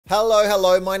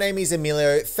Hello, my name is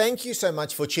Emilio. Thank you so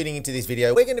much for tuning into this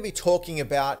video. We're going to be talking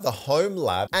about the home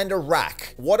lab and a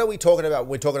rack. What are we talking about?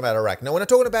 We're talking about a rack. Now, we're not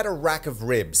talking about a rack of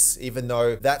ribs, even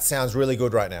though that sounds really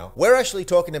good right now. We're actually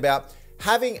talking about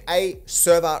having a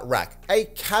server rack, a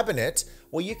cabinet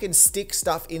where you can stick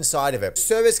stuff inside of it.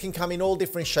 Servers can come in all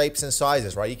different shapes and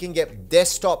sizes, right? You can get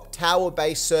desktop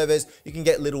tower-based servers, you can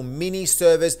get little mini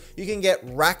servers, you can get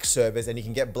rack servers, and you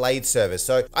can get blade servers.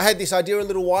 So I had this idea a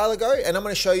little while ago, and I'm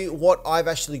gonna show you what I've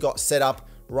actually got set up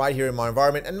right here in my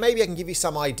environment, and maybe I can give you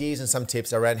some ideas and some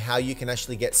tips around how you can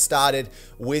actually get started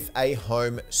with a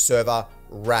home server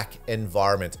rack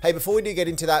environment. Hey, before we do get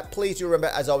into that, please do remember,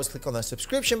 as always, click on the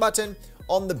subscription button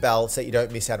on the bell so you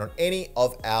don't miss out on any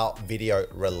of our video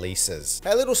releases.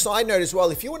 Hey, a little side note as well,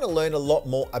 if you want to learn a lot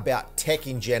more about tech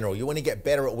in general, you want to get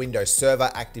better at Windows Server,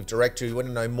 Active Directory, you want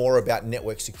to know more about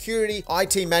network security,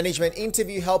 IT management,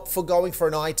 interview help for going for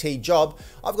an IT job,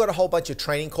 I've got a whole bunch of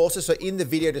training courses. So in the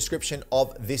video description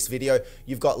of this video,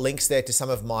 you've got links there to some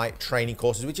of my training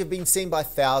courses, which have been seen by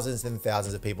thousands and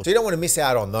thousands of people. So you don't want to miss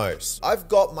out on those. I've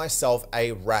got myself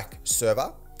a rack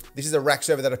server. This is a rack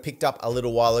server that I picked up a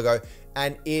little while ago,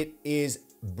 and it is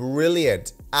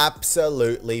brilliant,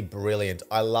 absolutely brilliant.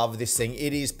 I love this thing.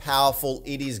 It is powerful,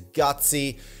 it is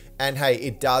gutsy, and hey,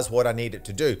 it does what I need it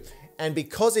to do. And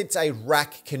because it's a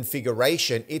rack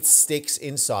configuration, it sticks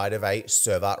inside of a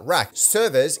server rack.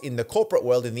 Servers in the corporate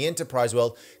world, in the enterprise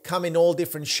world, come in all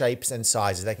different shapes and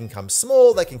sizes. They can come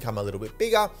small, they can come a little bit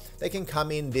bigger, they can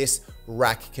come in this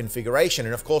rack configuration.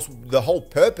 And of course, the whole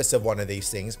purpose of one of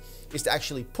these things is to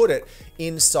actually put it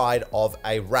inside of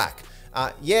a rack.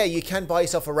 Yeah, you can buy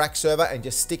yourself a rack server and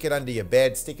just stick it under your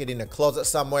bed, stick it in a closet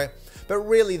somewhere. But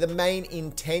really the main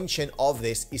intention of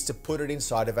this is to put it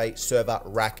inside of a server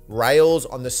rack. Rails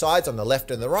on the sides, on the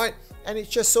left and the right, and it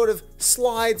just sort of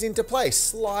slides into place,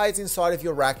 slides inside of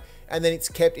your rack, and then it's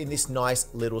kept in this nice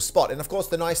little spot. And of course,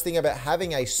 the nice thing about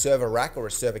having a server rack or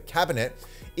a server cabinet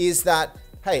is that,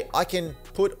 hey, I can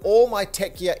put all my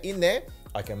tech gear in there,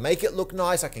 I can make it look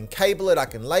nice, I can cable it, I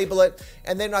can label it,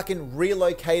 and then I can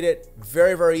relocate it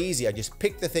very, very easy. I just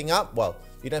pick the thing up. Well,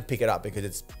 you don't pick it up because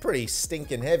it's pretty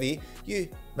stinking heavy. You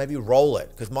maybe roll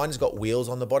it, because mine has got wheels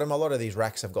on the bottom. A lot of these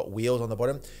racks have got wheels on the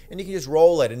bottom, and you can just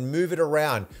roll it and move it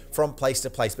around from place to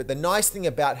place. But the nice thing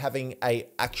about having an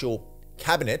actual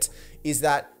cabinet is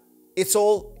that it's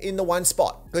all in the one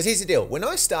spot. Because here's the deal, when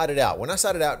I started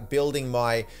out building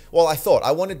my, well, I thought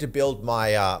I wanted to build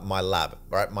my my lab,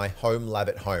 right? My home lab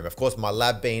at home. Of course, my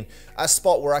lab being a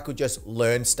spot where I could just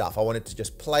learn stuff. I wanted to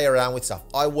just play around with stuff.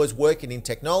 I was working in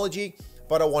technology,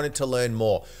 but I wanted to learn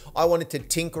more. I wanted to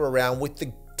tinker around with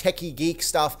the techie geek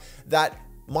stuff that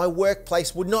my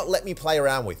workplace would not let me play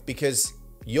around with, because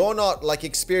you're not like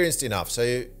experienced enough.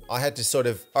 So I had to sort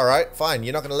of, all right, fine,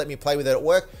 you're not gonna let me play with it at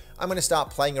work. I'm gonna start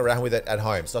playing around with it at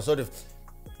home. So I sort of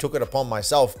took it upon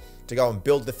myself to go and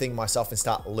build the thing myself and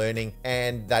start learning.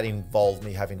 And that involved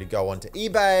me having to go onto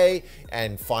eBay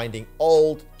and finding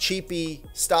old cheapy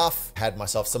stuff. Had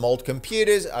myself some old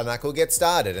computers and I could get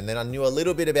started. And then I knew a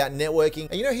little bit about networking.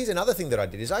 And you know, here's another thing that I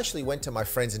did is I actually went to my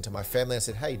friends and to my family and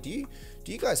said, hey, do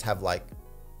you guys have like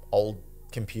old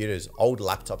computers, old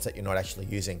laptops that you're not actually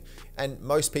using? And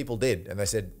most people did. And they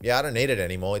said, yeah, I don't need it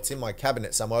anymore. It's in my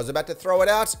cabinet somewhere. I was about to throw it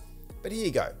out, but here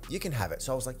you go, you can have it.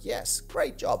 So I was like, yes,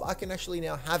 great job. I can actually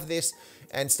now have this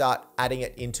and start adding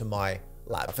it into my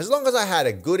lab. As long as I had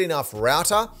a good enough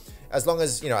router, as long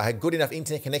as, you know, I had good enough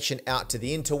internet connection out to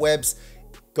the interwebs,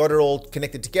 got it all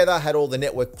connected together, had all the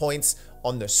network points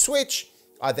on the switch.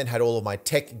 I then had all of my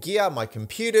tech gear, my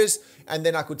computers, and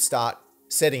then I could start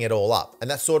setting it all up. And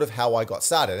that's sort of how I got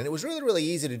started. And it was really, really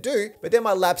easy to do, but then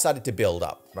my lab started to build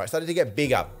up, right? Started to get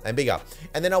bigger and bigger.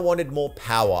 And then I wanted more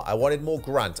power. I wanted more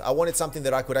grunt. I wanted something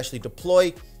that I could actually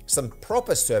deploy some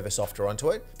proper server software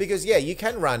onto it. Because yeah, you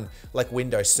can run like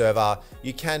Windows Server,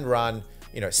 you can run,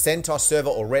 you know, CentOS server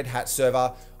or Red Hat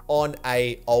server on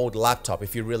a old laptop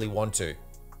if you really want to.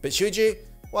 But should you?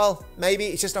 Well, maybe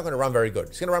it's just not gonna run very good.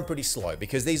 It's gonna run pretty slow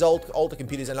because these older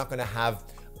computers are not gonna have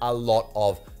a lot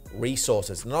of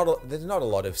resources. There's not a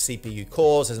lot of CPU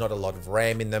cores, there's not a lot of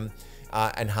RAM in them,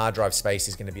 and hard drive space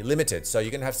is going to be limited. So you're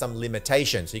going to have some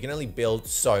limitations. So you can only build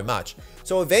so much.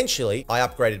 So eventually I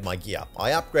upgraded my gear. I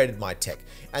upgraded my tech.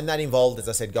 And that involved, as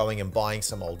I said, going and buying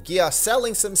some old gear,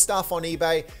 selling some stuff on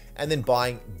eBay, and then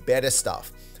buying better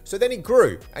stuff. So then it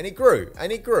grew and it grew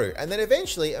and it grew. And then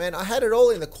eventually, I mean, I had it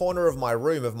all in the corner of my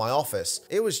room, of my office.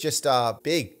 It was just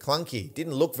big, clunky,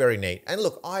 didn't look very neat. And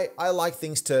look, I like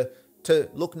things to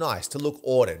look nice, to look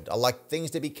ordered. I like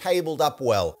things to be cabled up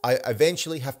well. I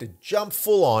eventually have to jump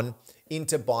full on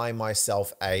into buying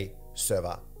myself a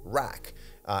server rack.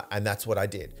 And that's what I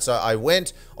did. So I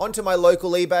went onto my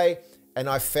local eBay and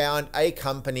I found a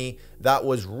company that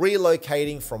was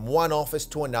relocating from one office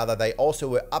to another. They also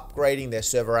were upgrading their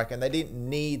server rack and they didn't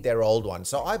need their old one.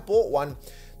 So I bought one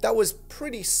that was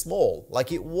pretty small.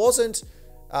 Like, it wasn't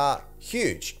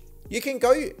huge. You can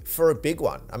go for a big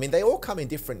one. I mean, they all come in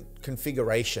different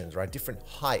configurations, right? Different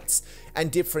heights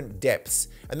and different depths.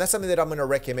 And that's something that I'm gonna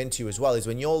recommend to you as well, is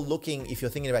when you're looking, if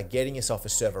you're thinking about getting yourself a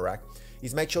server rack,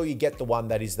 is make sure you get the one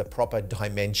that is the proper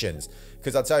dimensions.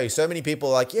 Because I'll tell you, so many people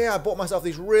are like, yeah, I bought myself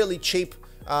this really cheap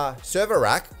server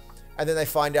rack. And then they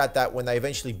find out that when they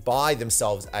eventually buy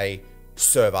themselves a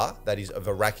server that is of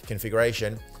a rack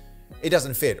configuration, it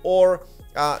doesn't fit. Or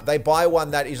they buy one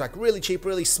that is like really cheap,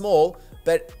 really small,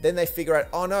 but then they figure out,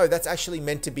 oh no, that's actually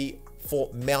meant to be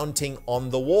for mounting on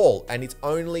the wall. And it's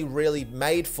only really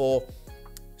made for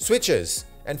switches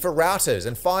and for routers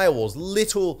and firewalls,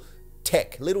 little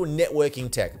tech, little networking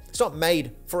tech. It's not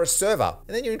made for a server,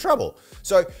 and then you're in trouble.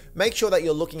 So make sure that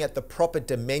you're looking at the proper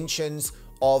dimensions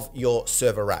of your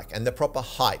server rack and the proper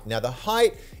height. Now, the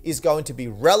height is going to be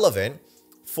relevant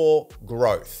for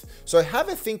growth. So have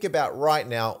a think about right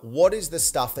now, what is the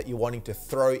stuff that you're wanting to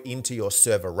throw into your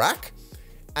server rack,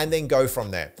 and then go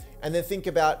from there. And then think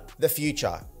about the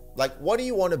future. Like, what do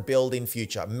you want to build in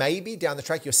future? Maybe down the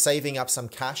track, you're saving up some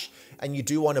cash and you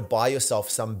do want to buy yourself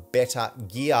some better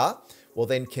gear. Well,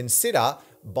 then consider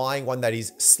buying one that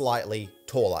is slightly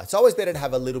taller. It's always better to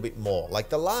have a little bit more. Like,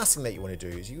 the last thing that you want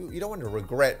to do is you don't want to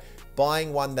regret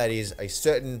buying one that is a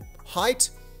certain height,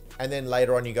 and then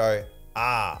later on you go,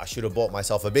 I should have bought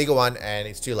myself a bigger one, and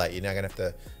it's too late. You're now gonna have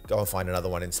to go and find another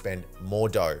one and spend more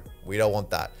dough. We don't want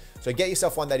that. So get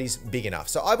yourself one that is big enough.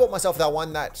 So I bought myself that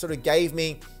one that sort of gave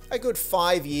me a good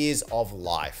 5 years of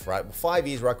life, right? 5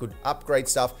 years where I could upgrade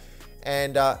stuff,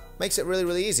 and makes it really,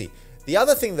 really easy. The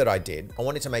other thing that I did, I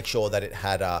wanted to make sure that it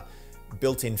had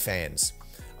built-in fans.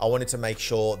 I wanted to make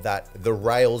sure that the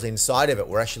rails inside of it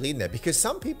were actually in there, because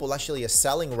some people actually are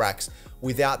selling racks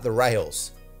without the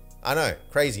rails. I know,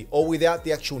 crazy. Or without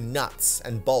the actual nuts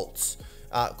and bolts.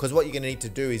 Because what you're gonna need to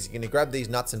do is you're gonna grab these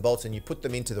nuts and bolts and you put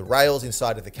them into the rails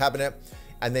inside of the cabinet,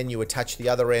 and then you attach the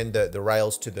other end, the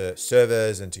rails, to the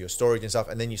servers and to your storage and stuff,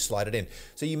 and then you slide it in.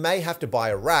 So you may have to buy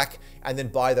a rack and then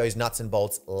buy those nuts and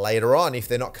bolts later on if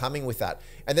they're not coming with that.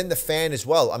 And then the fan as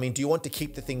well. I mean, do you want to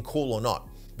keep the thing cool or not?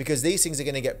 Because these things are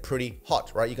gonna get pretty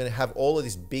hot, right? You're gonna have all of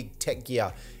this big tech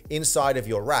gear inside of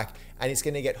your rack, and it's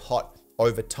gonna get hot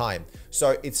over time.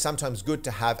 So it's sometimes good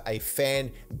to have a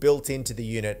fan built into the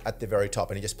unit at the very top,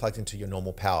 and it just plugs into your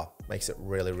normal power. Makes it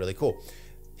really, really cool.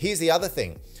 Here's the other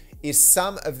thing, is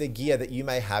some of the gear that you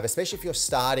may have, especially if you're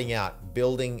starting out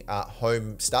building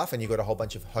home stuff and you've got a whole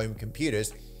bunch of home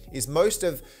computers, is most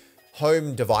of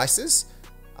home devices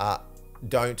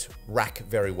don't rack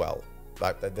very well.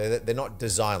 Like, they're not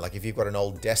designed. Like, if you've got an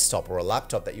old desktop or a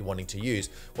laptop that you're wanting to use,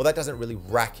 well, that doesn't really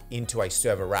rack into a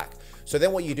server rack. So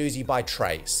then what you do is you buy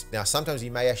trays. Now, sometimes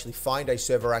you may actually find a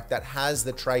server rack that has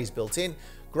the trays built in.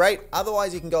 Great.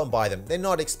 Otherwise, you can go and buy them. They're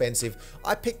not expensive.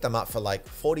 I picked them up for like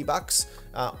 40 bucks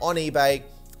on eBay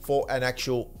for an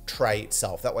actual tray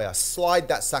itself. That way I slide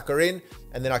that sucker in,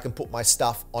 and then I can put my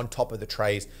stuff on top of the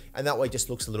trays, and that way it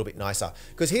just looks a little bit nicer.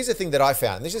 Because here's the thing that I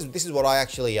found. This is what I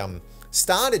actually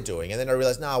started doing, and then I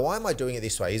realized, no, why am I doing it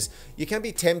this way? Is you can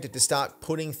be tempted to start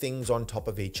putting things on top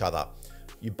of each other.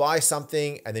 You buy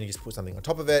something and then you just put something on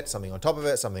top of it, something on top of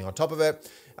it, something on top of it,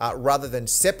 rather than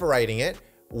separating it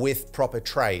with proper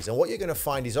trays. And what you're gonna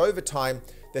find is over time,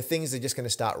 the things are just gonna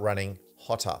start running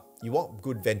hotter. You want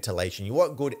good ventilation. You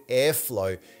want good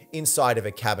airflow inside of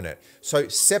a cabinet. So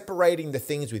separating the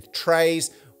things with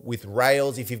trays, with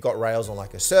rails, if you've got rails on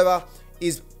like a server,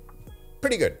 is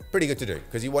pretty good to do,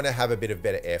 because you want to have a bit of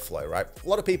better airflow, right? A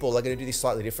lot of people are going to do this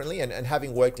slightly differently, and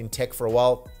having worked in tech for a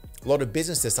while, a lot of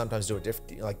businesses sometimes do it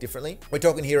differently. We're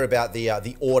talking here about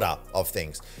the order of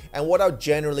things, and what I would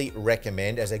generally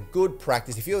recommend as a good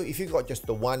practice, if you've got just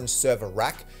the one server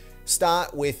rack,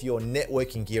 start with your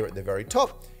networking gear at the very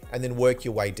top, and then work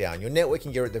your way down. Your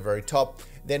networking gear at the very top,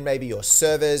 then maybe your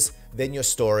servers, then your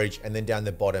storage, and then down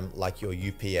the bottom, like your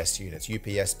UPS units.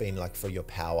 UPS being like for your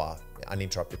power,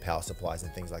 uninterrupted power supplies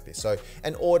and things like this. So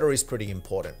an order is pretty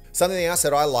important. Something else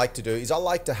that I like to do is I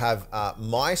like to have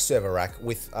my server rack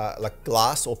with like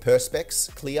glass or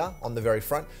perspex clear on the very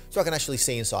front, so I can actually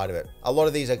see inside of it. A lot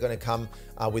of these are gonna come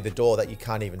with a door that you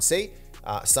can't even see.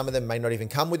 Some of them may not even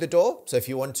come with a door. So if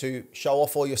you want to show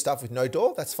off all your stuff with no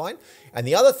door, that's fine. And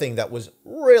the other thing that was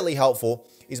really helpful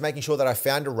is making sure that I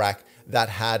found a rack that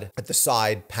had at the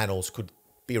side panels could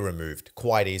be removed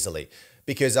quite easily.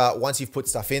 Because once you've put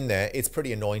stuff in there, it's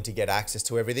pretty annoying to get access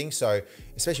to everything. So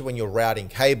especially when you're routing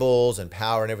cables and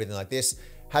power and everything like this,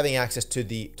 having access to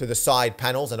the side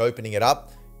panels and opening it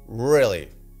up, really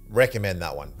recommend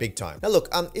that one big time. Now look,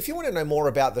 if you want to know more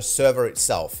about the server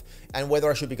itself and whether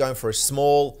I should be going for a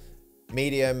small,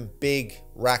 medium, big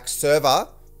rack server,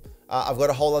 I've got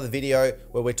a whole other video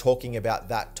where we're talking about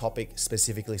that topic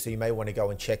specifically. So you may want to go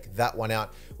and check that one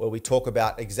out, where we talk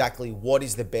about exactly what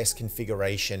is the best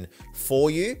configuration for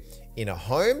you in a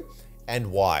home and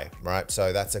why, right?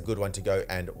 So that's a good one to go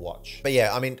and watch. But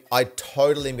yeah, I mean, I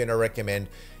totally am going to recommend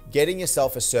getting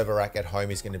yourself a server rack at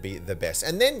home is going to be the best.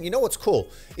 And then, you know what's cool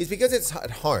is because it's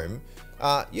at home,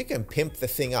 you can pimp the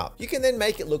thing up. You can then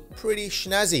make it look pretty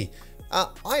snazzy.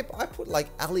 I put like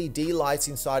LED lights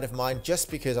inside of mine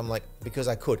just because because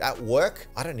I could. At work,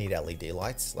 I don't need LED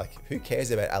lights. Like, who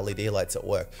cares about LED lights at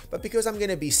work? But because I'm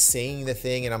gonna be seeing the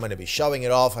thing and I'm gonna be showing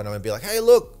it off and I'm gonna be like, hey,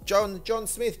 look, John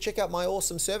Smith, check out my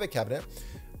awesome server cabinet.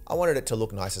 I wanted it to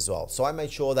look nice as well. So I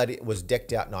made sure that it was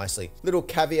decked out nicely. Little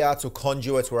caveats or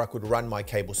conduits where I could run my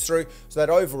cables through so that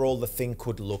overall the thing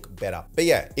could look better. But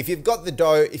yeah, if you've got the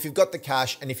dough, if you've got the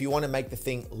cash, and if you wanna make the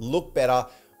thing look better,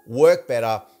 work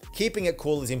better, keeping it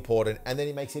cool is important, and then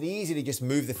it makes it easy to just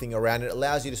move the thing around. It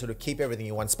allows you to sort of keep everything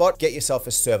in one spot. Get yourself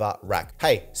a server rack.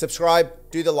 Hey, subscribe,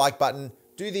 do the like button,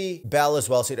 do the bell as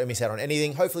well so you don't miss out on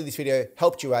anything. Hopefully this video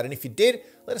helped you out, and if you did,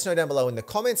 let us know down below in the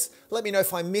comments. Let me know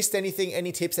if I missed anything,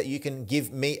 any tips that you can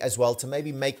give me as well to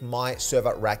maybe make my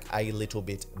server rack a little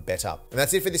bit better. And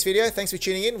that's it for this video. Thanks for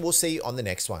tuning in. We'll see you on the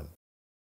next one.